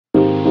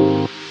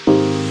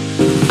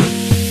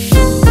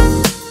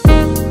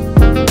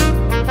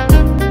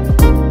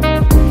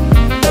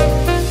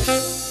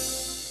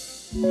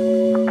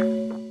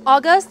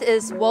August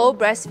is World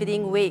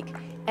Breastfeeding Week,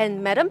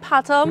 and Madam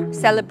Patum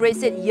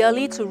celebrates it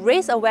yearly to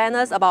raise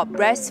awareness about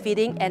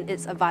breastfeeding and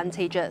its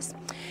advantages.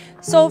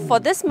 So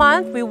for this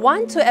month, we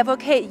want to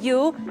advocate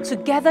you to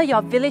gather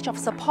your village of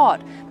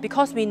support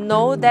because we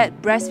know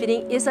that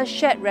breastfeeding is a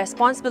shared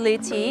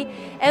responsibility,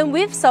 and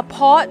with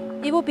support,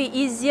 it will be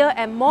easier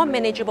and more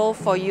manageable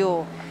for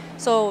you.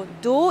 So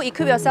do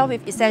equip yourself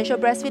with essential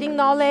breastfeeding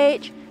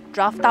knowledge,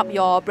 draft up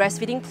your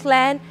breastfeeding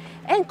plan,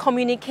 and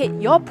communicate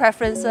your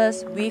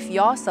preferences with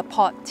your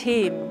support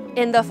team.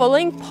 In the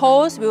following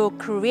post, we will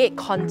create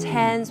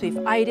contents with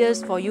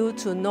ideas for you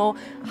to know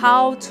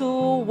how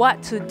to,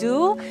 what to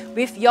do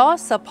with your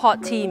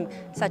support team,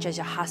 such as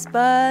your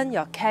husband,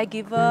 your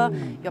caregiver,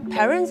 your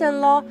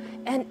parents-in-law,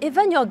 and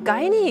even your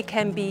gynae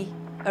can be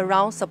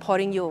around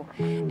supporting you.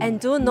 And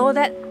do know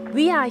that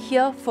we are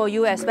here for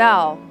you as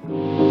well.